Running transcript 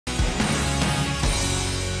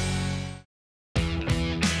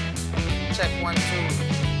check, 1,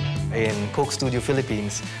 2. In Coke Studio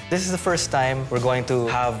Philippines, this is the first time we're going to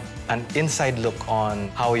have an inside look on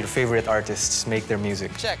how your favorite artists make their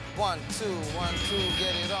music. Check, 1, 2, 1, 2,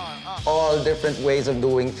 get it on. All different ways of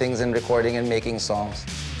doing things and recording and making songs.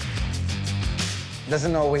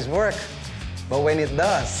 Doesn't always work, but when it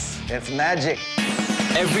does, it's magic.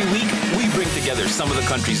 Every week, we bring together some of the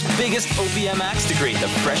country's biggest OPM acts to create the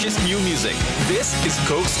freshest new music. This is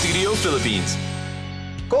Coke Studio Philippines.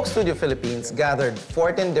 Coke Studio Philippines gathered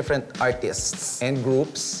 14 different artists and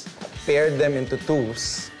groups, paired them into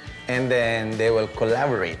twos, and then they will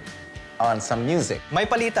collaborate on some music. May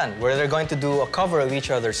Palitan, where they're going to do a cover of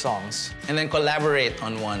each other's songs. And then collaborate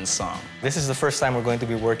on one song. This is the first time we're going to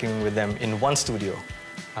be working with them in one studio.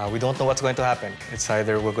 We don't know what's going to happen. It's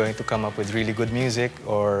either we're going to come up with really good music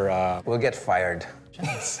or... we'll get fired.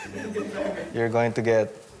 You're going to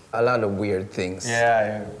get... a lot of weird things.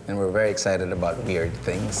 Yeah. And we're very excited about weird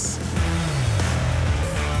things.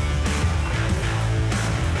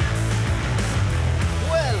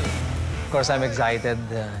 Well! Of course, I'm excited,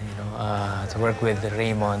 to work with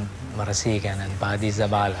Raymond Marasigan and Paddy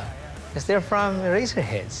Zabala. Because they're from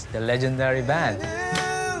Eraserheads, the legendary band.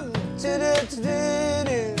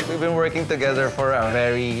 We've been working together for a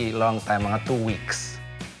very long time, mga 2 weeks.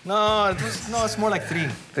 No, it's more like 3.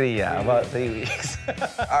 3, yeah, about 3 weeks.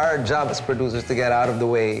 Our job as producers to get out of the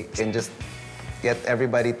way and just get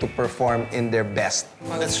everybody to perform in their best.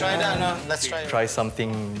 Let's try that, no? Let's try it. Try something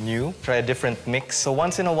new, try a different mix. So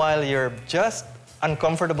once in a while, you're just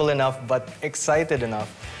uncomfortable enough but excited enough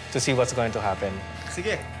to see what's going to happen.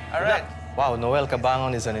 Sige. All right. Wow, Noel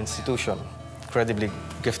Cabangon is an institution. Incredibly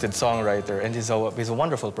gifted songwriter, and he's a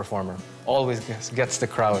wonderful performer. Always gets the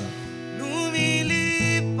crowd.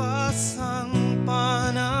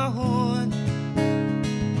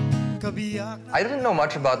 I didn't know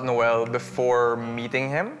much about Noel before meeting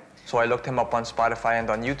him, so I looked him up on Spotify and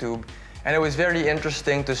on YouTube. And it was very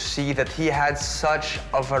interesting to see that he had such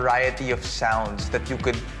a variety of sounds that you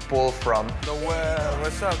could pull from. Noel,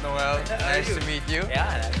 what's up, Noel? Nice to meet you.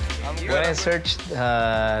 Yeah. I'm good. When I searched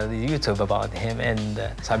YouTube about him, and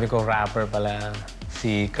sabi ko rapper pala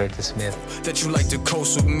si Curtismith. That you like to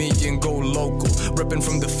coast with me and go local, repping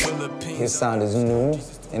from the Philippines. His sound is new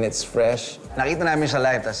and it's fresh. Nakita namin siya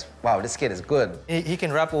live, tas, wow, this kid is good. He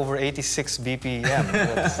can rap over 86 BPM.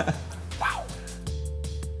 Wow.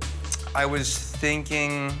 I was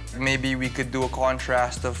thinking maybe we could do a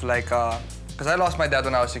contrast of like, because I lost my dad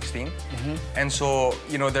when I was 16. And so,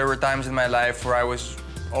 there were times in my life where I was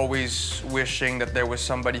always wishing that there was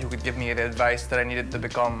somebody who could give me the advice that I needed to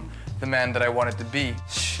become the man that I wanted to be.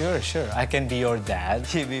 Sure. I can be your dad.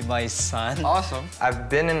 You be my son. Awesome. I've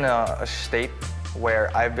been in a state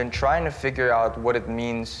where I've been trying to figure out what it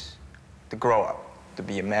means to grow up, to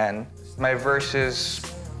be a man. My verses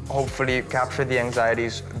hopefully capture the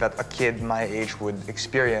anxieties that a kid my age would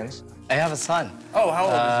experience. I have a son. Oh, how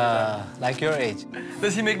old is he? Like your age.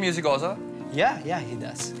 Does he make music also? Yeah, he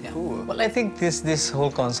does. Yeah. Cool. Well, I think this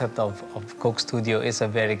whole concept of Coke Studio is a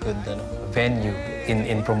very good venue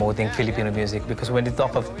in promoting Filipino music, because when you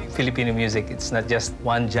talk of Filipino music, it's not just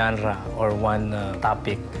one genre or one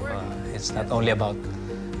topic. It's not only about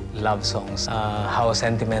love songs, how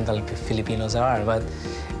sentimental Filipinos are, but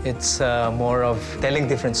it's more of telling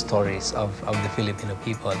different stories of the Filipino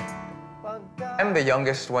people. I'm the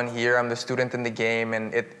youngest one here. I'm the student in the game,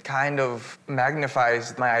 and it kind of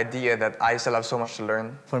magnifies my idea that I still have so much to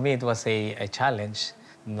learn. For me, it was a challenge.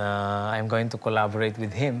 I'm going to collaborate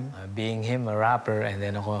with him, being him a rapper and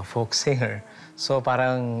then ako a folk singer. So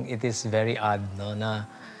parang it is very odd, no, na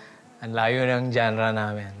ang layo ng genre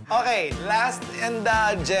namin. Okay, last in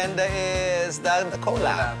the agenda is the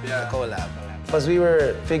collab. Yeah. The collab. As we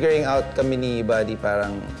were figuring out kami ni Buddy,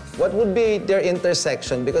 parang what would be their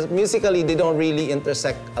intersection, because musically they don't really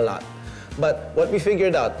intersect a lot. But what we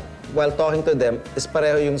figured out while talking to them is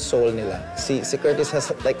pareho yung soul nila. Si Curtis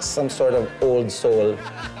has like some sort of old soul.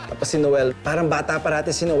 Tapos si Noel, parang bata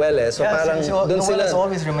parati si Noel eh. So parang dun Noel sila... has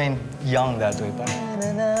always remained young that way.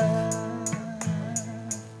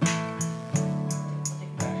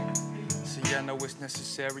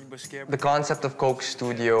 The concept of Coke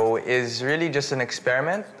Studio is really just an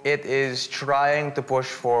experiment. It is trying to push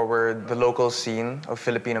forward the local scene of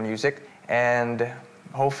Filipino music, and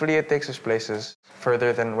hopefully it takes us places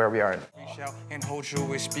further than where we are. Reach out and hold you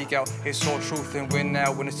and speak out. It's all truth and win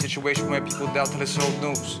now in a situation where people doubt till it's old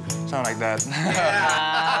news. Sound like that.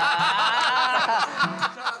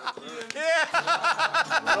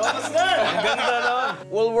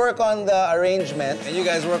 We'll work on the arrangement and you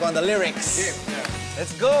guys work on the lyrics.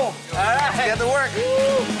 Let's go. All right. Get to work.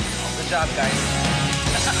 Good job, guys.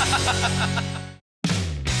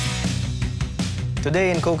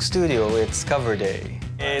 Today in Coke Studio, it's cover day.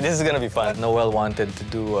 This is gonna be fun. Noel wanted to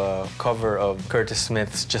do a cover of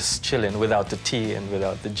Curtismith's Jus Chillin without the T and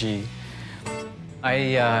without the G.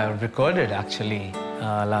 I recorded actually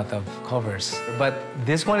a lot of covers, but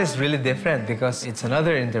this one is really different because it's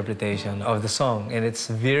another interpretation of the song and it's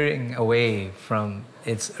veering away from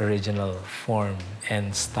its original form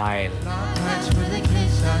and style.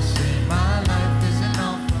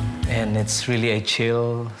 And it's really a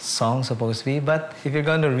chill song supposed to be, but if you're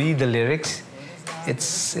going to read the lyrics,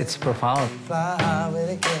 it's profound.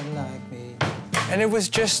 And it was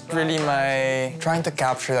just really my trying to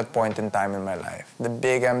capture that point in time in my life. The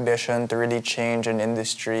big ambition to really change an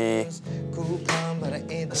industry.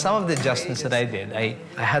 Some of the adjustments that I did, I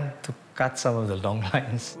had to cut some of the long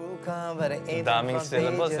lines. Daming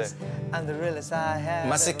syllables eh.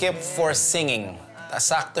 Masikip for singing.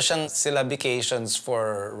 Sakto siyang syllabications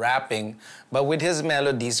for rapping, but with his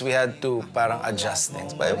melodies, we had to parang adjust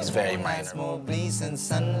things, but it was very minor.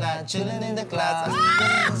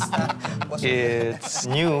 It's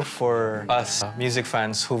new for us music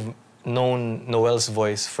fans who've known Noel's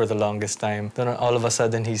voice for the longest time. Then all of a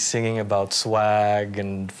sudden, he's singing about swag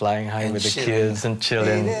and flying high with the kids and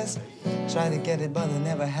chilling. Trying to get it, but I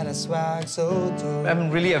never had a swag so too. I'm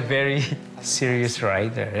really a very serious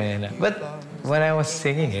writer, but when I was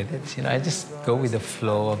singing it, it's, I just go with the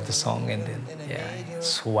flow of the song and then,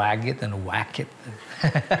 swag it and whack it.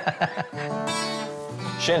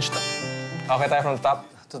 Shinji, okay tayo from the top?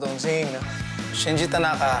 Totoong singing, no? Shinji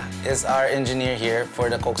Tanaka is our engineer here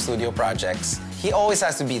for the Coke Studio projects. He always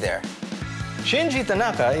has to be there. Shinji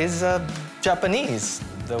Tanaka is Japanese,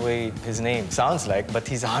 the way his name sounds like, but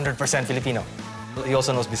he's 100% Filipino. He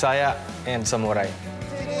also knows Bisaya and Samurai.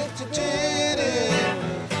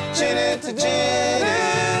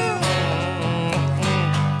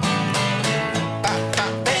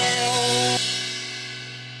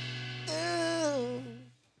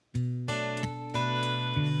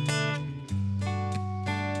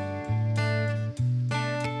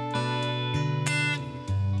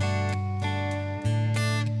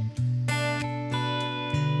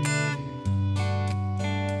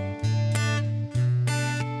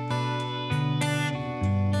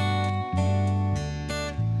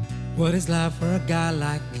 What is life for a guy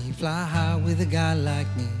like me? Fly high with a guy like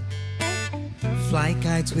me. Fly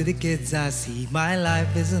kites with the kids I see. My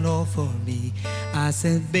life isn't all for me. I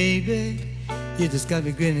said, baby, you just got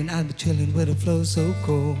me grinning. I'll be chilling with a flow so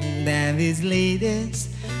cold. And these ladies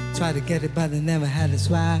try to get it, but they never had a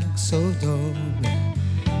swag so dope.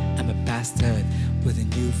 I'm a bastard with a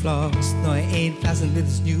new flaws. No, I ain't flashing with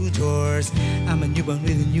his new doors. I'm a newborn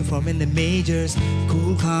with a new form in the majors.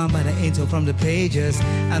 Cool, calm, but I ain't so from the pages.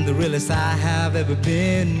 I'm the realest I have ever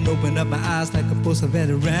been. Open up my eyes like a post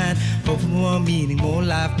veteran. Hope for more meaning, more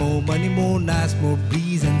life, more money, more nights, more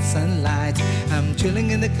breeze and sunlight. I'm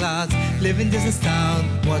chilling in the clouds, living just in style.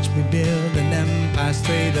 Watch me build an empire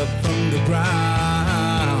straight up from the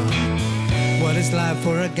ground. What is life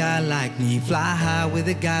for a guy like me? Fly high with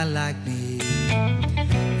a guy like me.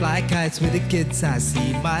 Fly kites with the kids I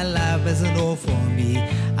see. My life isn't all for me.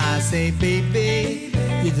 I say, baby,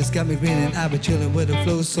 you just got me grinning. I've been chilling with a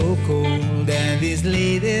flow so cold. And these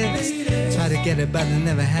ladies try to get it, but I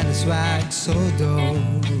never had a swag so dope.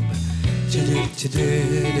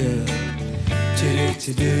 Chidoo-chidoo-doo.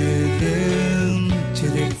 Chidoo-chidoo-doo.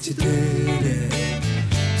 Chidoo-chidoo-doo.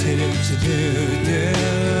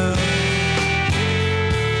 Chidoo-chidoo-doo.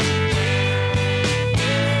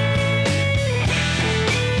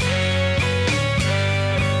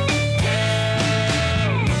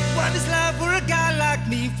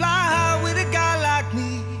 Fly high with a guy like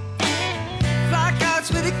me. Fly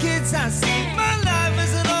kites with the kids I see. My life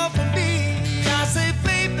isn't all for me. I say,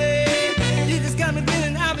 baby, you just got me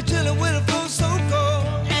grinning. I've been chilling with a flow so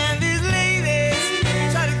cold. And these ladies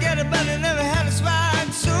try to get it, but they never had a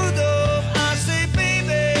swag so dope. I say,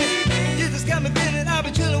 baby, you just got me grinning. I've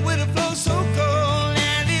been chilling with a flow so cold.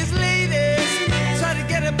 And these ladies try to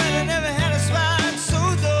get it, but they never had a swag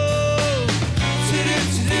so dope.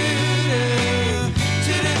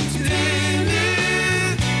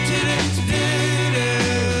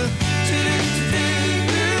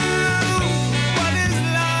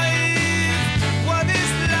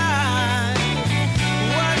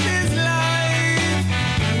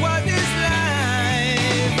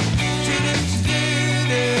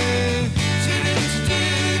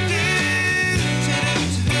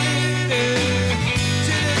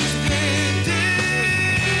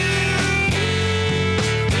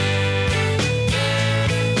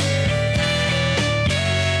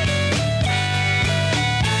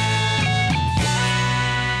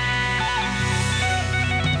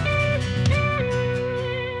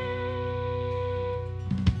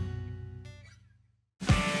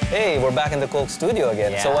 Hey, we're back in the Coke studio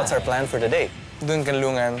again. So what's our plan for today? Doing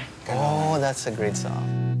Kanlungan. Oh, that's a great song.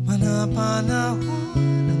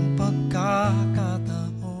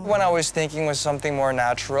 When I was thinking was something more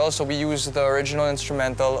natural, so we used the original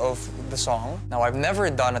instrumental of the song. Now, I've never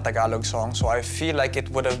done a Tagalog song, so I feel like it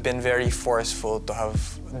would have been very forceful to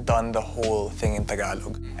have done the whole thing in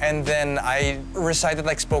Tagalog. And then I recited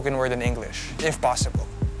like spoken word in English, if possible.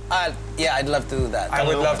 Yeah, I'd love to do that. I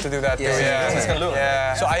would love to do that too,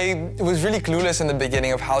 yeah. So I was really clueless in the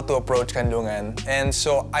beginning of how to approach Kanlungan. And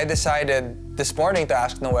so I decided this morning to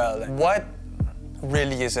ask Noel, what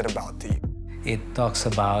really is it about to you? It talks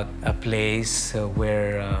about a place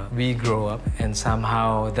where we grew up, and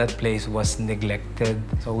somehow that place was neglected.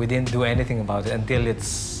 So we didn't do anything about it until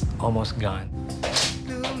it's almost gone.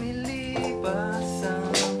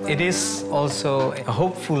 It is also a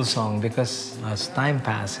hopeful song because as time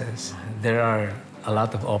passes, there are a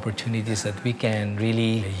lot of opportunities that we can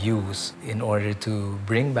really use in order to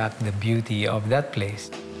bring back the beauty of that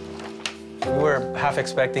place. We were half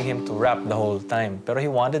expecting him to rap the whole time, but he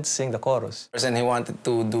wanted to sing the chorus. And he wanted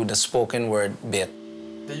to do the spoken word bit.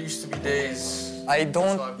 There used to be days. I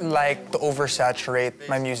don't like to oversaturate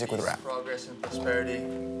my music with rap. Progress and prosperity.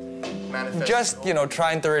 Just, you know,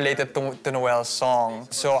 trying to relate it to Noel's song.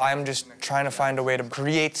 So I'm just trying to find a way to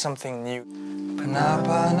create something new.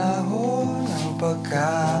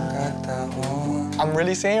 I'm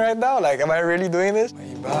really singing right now? Like, am I really doing this?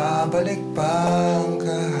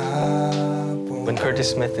 When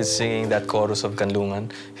Curtismith is singing that chorus of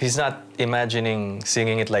Kanlungan, he's not imagining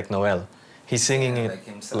singing it like Noel. He's singing it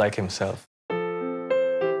like himself.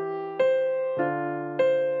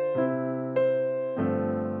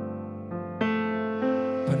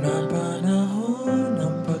 Panahon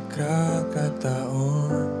ng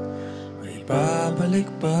pagkakataon, may babalik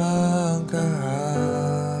pa ang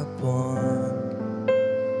kahapon.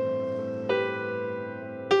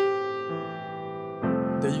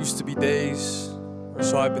 There used to be days, or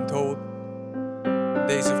so I've been told,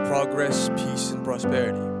 days of progress, peace, and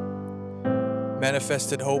prosperity.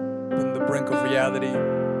 Manifested hope in the brink of reality.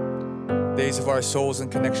 Days of our souls in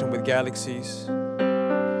connection with galaxies.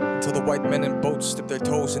 Until the white men in boats dip their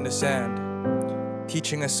toes in the sand,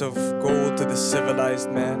 teaching us of gold to the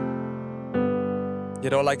civilized man.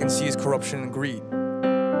 Yet all I can see is corruption and greed.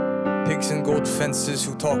 Pigs in gold fences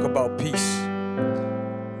who talk about peace.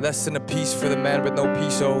 Less than a piece for the man with no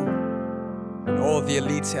peso. And all the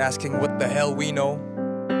elites asking what the hell we know.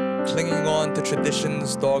 Clinging on to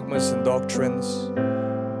traditions, dogmas, and doctrines.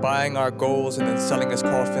 Buying our goals and then selling us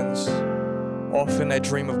coffins. Often I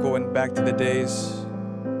dream of going back to the days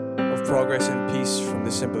of progress and peace from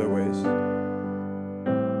the simpler ways.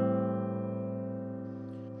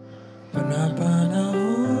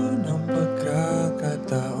 Panahon ng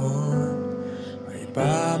pagkakataon, may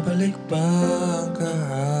babalik pa ang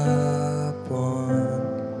kahapon.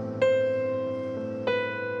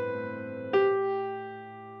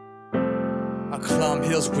 I climb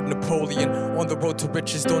hills with Napoleon. On the road to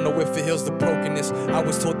riches, don't know if it heals the brokenness. I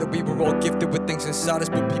was told that we were all gifted with things inside us,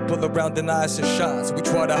 but people around deny us a shot, so we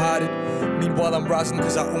try to hide it. Meanwhile, I'm rising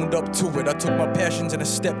cause I owned up to it. I took my passions and a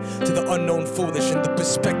step to the unknown foolish, and the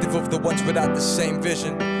perspective of the ones without the same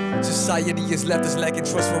vision. Society is left us lacking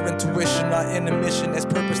trust for intuition, not in a mission as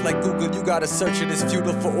purpose like Google. You gotta search it, it's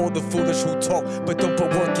futile for all the foolish who talk but don't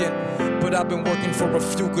put work in. But I've been working for a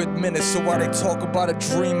few good minutes, so while they talk about a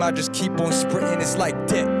dream, I just keep on sprinting. It's like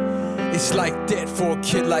debt. It's like debt for a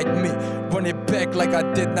kid like me. Run it back like I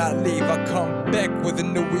did not leave. I come back with a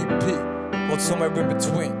new EP. Well, somewhere in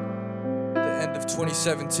between the end of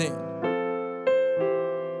 2017.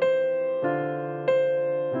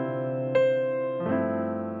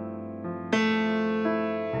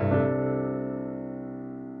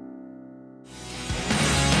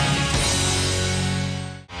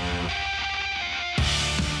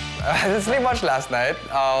 I didn't sleep much last night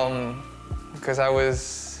because I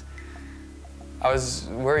was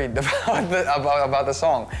worried about the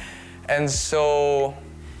song, and it's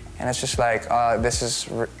just like this is,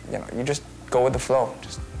 you know, you just go with the flow,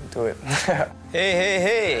 just do it.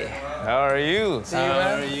 Hey! How are you?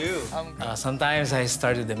 How are you? Sometimes I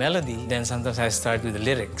start with the melody, then sometimes I start with the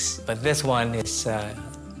lyrics. But this one is,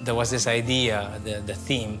 there was this idea, the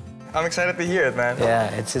theme. I'm excited to hear it, man. Yeah,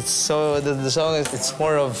 it's so the song is, it's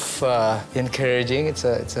more of encouraging. It's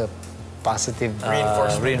a positive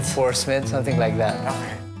reinforcement, something like that.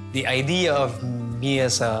 Okay. The idea of me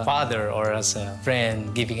as a father or as a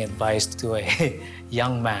friend giving advice to a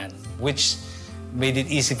young man, which made it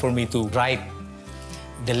easy for me to write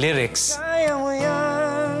the lyrics.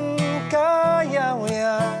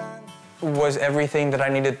 was everything that I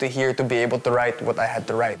needed to hear to be able to write what I had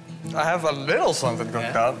to write. I have a little something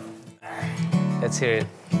cooked up. Let's hear it.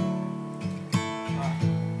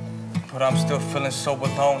 But I'm still feeling so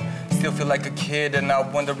alone. Still feel like a kid, and I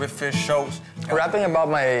wonder if it shows. Rapping about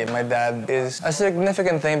my dad is a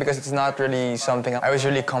significant thing because it's not really something I was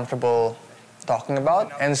really comfortable talking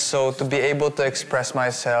about. And so to be able to express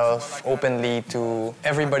myself openly to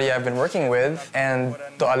everybody I've been working with and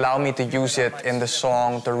to allow me to use it in the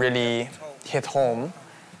song to really hit home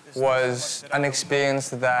was an experience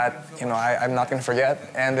that, you know, I'm not gonna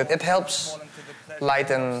forget. And it helps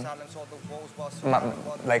lighten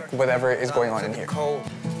like whatever is going on in here.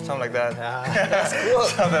 Something like that. That's cool.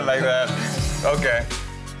 Something like that. Okay.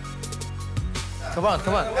 Come on,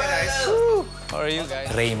 come on. Woo. How are you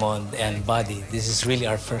guys? Raymond and Buddy, this is really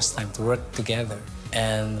our first time to work together.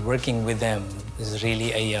 And working with them is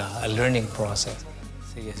really a learning process.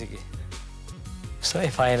 Sige, sige. So,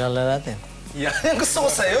 final na natin. Yan ang gusto ko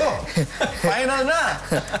sa'yo. Final na.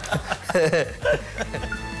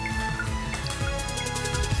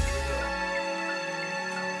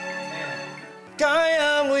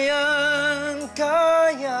 Kaya mo yan,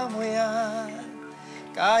 kaya mo yan.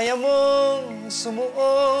 Kaya mong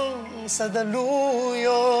sumuong sa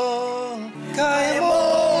daluyong. Kaya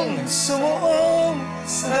mong sumuong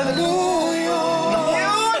sa daluyong.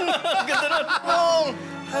 Yun! Ganda na mong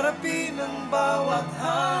harapin ang bawat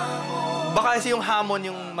hamon. Baka kasi yung hamon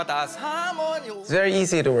yung mataas. Hamon yung... It's very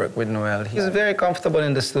easy to work with Noel. He was very comfortable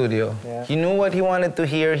in the studio. Yeah. He knew what he wanted to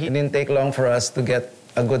hear. It didn't take long for us to get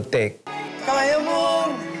a good take. Kaya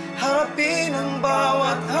mong harapin ang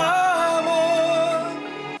bawat hamon.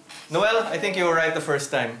 Noel, I think you were right the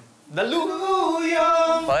first time.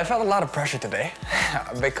 Daluyong! Well, I felt a lot of pressure today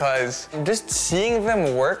because just seeing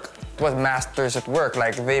them work was masters at work.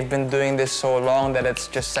 Like, they've been doing this so long that it's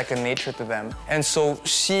just second nature to them. And so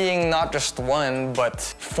seeing not just one, but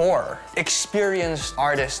 4 experienced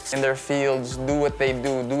artists in their fields do what they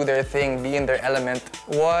do their thing, be in their element,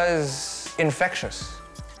 was infectious.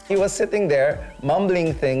 He was sitting there,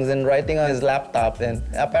 mumbling things and writing on his laptop, and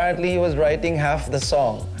apparently he was writing half the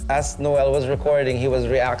song. As Noel was recording, he was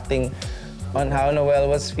reacting on how Noel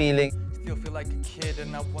was feeling. Still feel like a kid,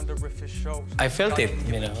 and I wonder if it shows. I felt it,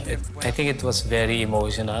 you know. I think it was very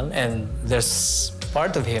emotional, and there's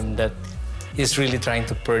part of him that is really trying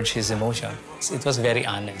to purge his emotion. It was very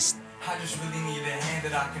honest. I just really need a hand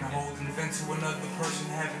that I can hold and vent to another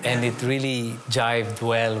person. And it really jived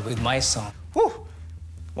well with my song. Whew.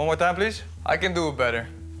 One more time, please. I can do it better.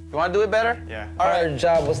 You want to do it better? Yeah. Our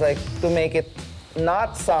job was like to make it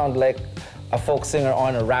not sound like a folk singer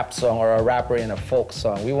on a rap song or a rapper in a folk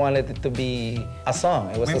song. We wanted it to be a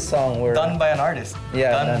song. It was a song where... Done by an artist.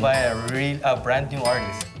 Yeah. Done by a brand new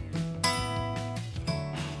artist.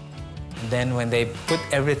 Then when they put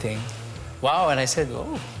everything, wow, and I said,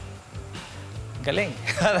 oh, galing.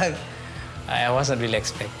 I wasn't really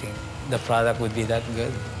expecting the product would be that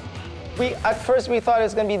good. At first, we thought it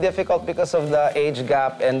was going to be difficult because of the age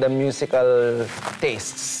gap and the musical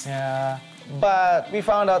tastes. Yeah. But we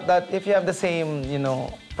found out that if you have the same, you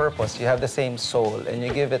know, purpose, you have the same soul, and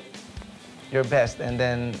you give it your best, and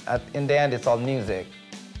then in the end, it's all music.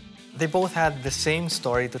 They both had the same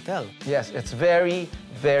story to tell. Yes, it's very,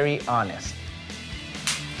 very honest.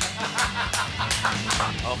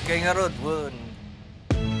 Okay nga, Rod. Woon.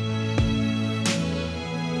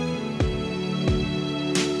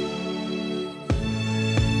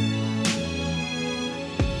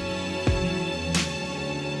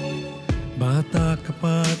 Bata ka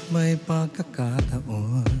pa't may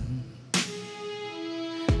pagkakataon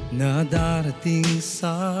na darating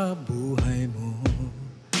sa buhay mo.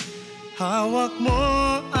 Hawak mo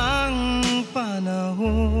ang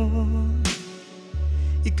panahon.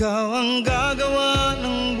 Ikaw ang gagawa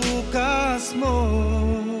ng bukas mo.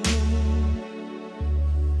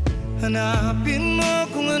 Hanapin mo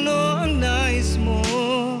kung ano ang nais mo.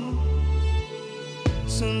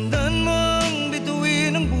 Sundan mo ang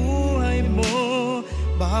bituin ng buhay mo.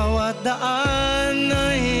 Bawat daan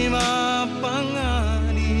ay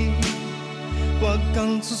mapanganib. Huwag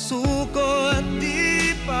kang susuko at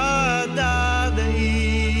di padadaig.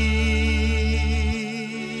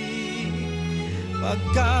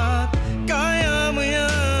 Pagkat kaya mo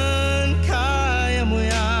yan, kaya mo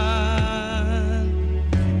yan.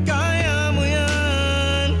 Kaya mo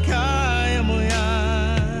yan, kaya mo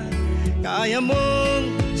yan. Kaya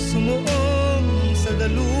mong sumuong sa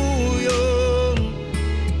daluyong.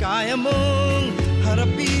 Kaya mong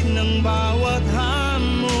harapin ang bawat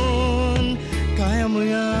hamon. Kaya mo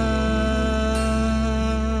yan.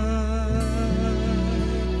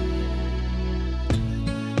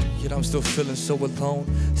 I'm still feeling so alone.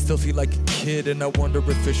 Still feel like a kid and I wonder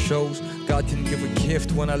if it shows. God didn't give a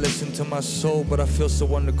gift when I listen to my soul, but I feel so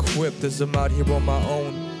unequipped as I'm out here on my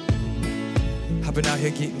own. I've been out here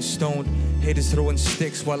getting stoned, haters throwing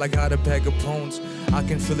sticks while I got a bag of bones. I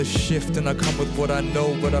can feel a shift and I come with what I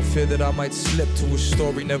know, but I fear that I might slip to a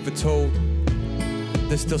story never told.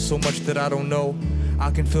 There's still so much that I don't know. I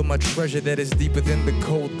can feel my treasure that is deeper than the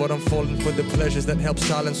cold, but I'm falling for the pleasures that help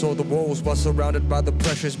silence all the woes while surrounded by the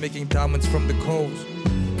pressures making diamonds from the coals.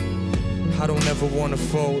 I don't ever wanna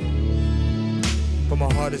fold, but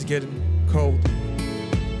my heart is getting cold.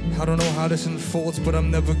 I don't know how this unfolds, but I'm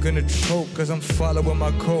never gonna choke, cause I'm following my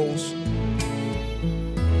goals.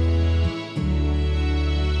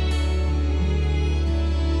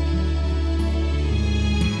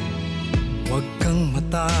 Huwag kang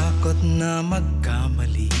matakot na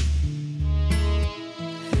magkamali.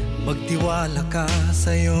 Magtiwala ka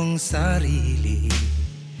sa iyong sarili.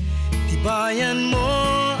 Tibayan mo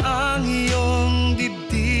ang iyong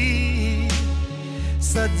dibdib.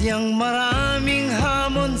 Sadyang maraming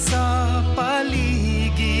hamon sa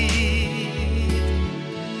paligid.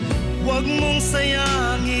 Huwag mong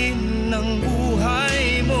sayangin ang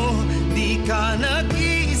buhay mo. Di ka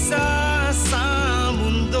nag-iisa sa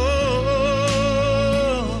mundo.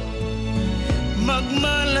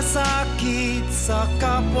 Magmalasakit sa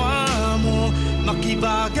kapwa mo.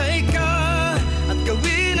 Makibagay ka at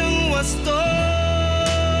gawin ang wasto.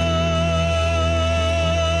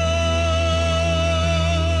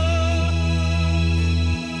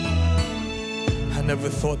 I never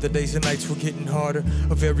thought the days and nights were getting harder.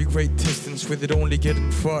 A very great distance with it only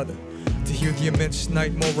getting farther. To hear the immense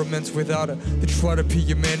night more immense without her. To try to be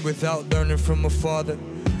a man without learning from a father.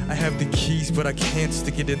 I have the keys but I can't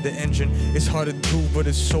stick it in the engine. It's hard to do but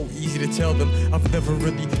it's so easy to tell them. I've never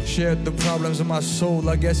really shared the problems of my soul.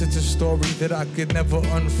 I guess it's a story that I could never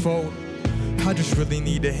unfold. I just really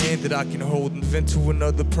need a hand that I can hold and vent to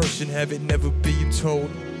another person, have it never be told.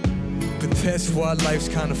 But that's why life's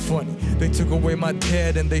kinda funny. They took away my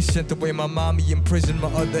dad and they sent away my mommy, imprisoned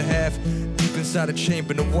my other half deep inside a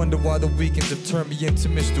chamber. No wonder why the weekends have turned me into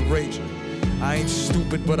Mr. Rage. I ain't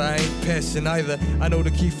stupid but I ain't passing either. I know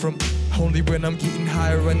the key from only when I'm getting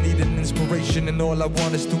higher. I need an inspiration and all I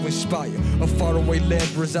want is to inspire. A faraway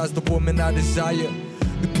land resides the woman I desire.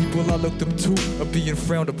 The people I looked up to are being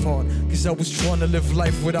frowned upon, cause I was trying to live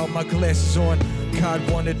life without my glasses on. God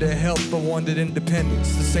wanted to help, I wanted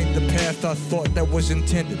independence. This ain't the path I thought that was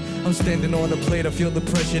intended. I'm standing on a plate, I feel the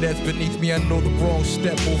pressure that's beneath me. I know the wrong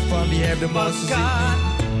step will finally have them answers in me.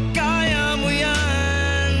 Kaya mo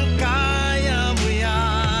yan, kaya mo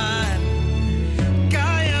yan.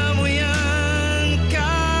 Kaya mo yan,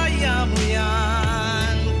 kaya mo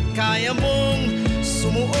yan. Kaya mong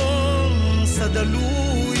sumuong sa daluyong.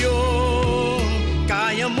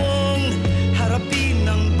 Kaya mong harapin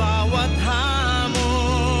ang bawat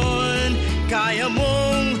hamon. Kaya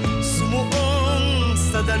mong sumuong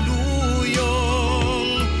sa daluyong.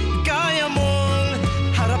 Kaya mong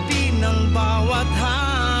harapin ang bawat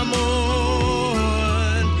hamon.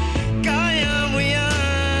 Kaya mo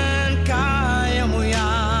yan, kaya mo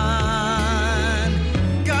yan.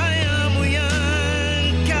 Kaya mo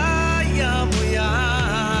yan, kaya mo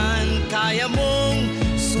yan. Kaya mong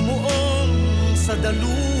sumuong sa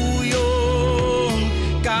daluyong.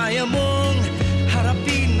 Kaya mong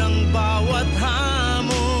harapin ang bawat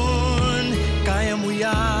hamon. Kaya mo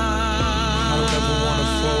yan. I don't ever wanna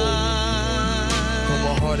fold, but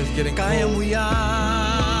my heart is getting Kaya mo cold. yan.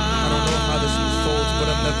 I don't know how this unfolds, but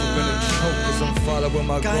I'm never gonna choke, cause I'm following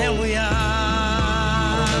my Kaya mo goals. yan.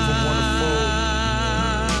 I don't ever wanna fold,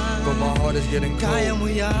 but my heart is getting Kaya mo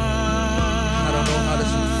cold. yan. I don't know how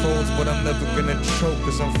this unfolds, but I'm never gonna choke,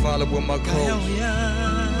 cause I'm following my Kaya goals. mo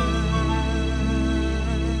yan.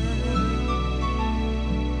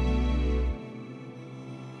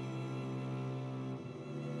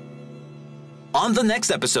 On the next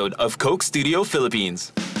episode of Coke Studio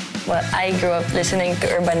Philippines. Well, I grew up listening to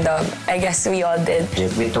Urban Dub. I guess we all did.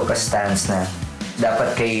 We took a stance na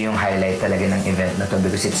dapat kayo yung highlight talaga ng event na to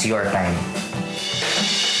because it's your time.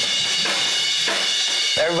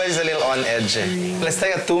 Everybody's a little on edge. Let's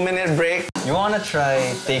take a 2-minute break. You wanna try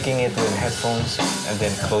taking it with headphones and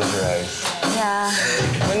then close your eyes? Yeah.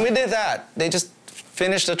 When we did that, they just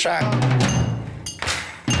finished the track.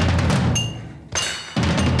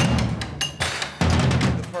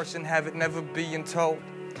 Person have it never being told.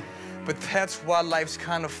 But that's why life's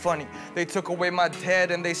kind of funny. They took away my dad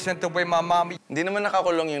and they sent away my mommy. Hindi naman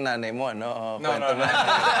nakakulong yung nanay mo, no? No.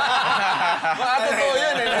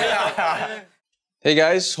 Hey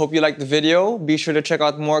guys, hope you liked the video. Be sure to check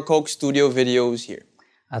out more Coke Studio videos here.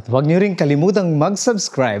 At huwag niyo rin kalimutang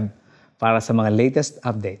mag-subscribe para sa mga latest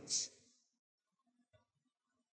updates.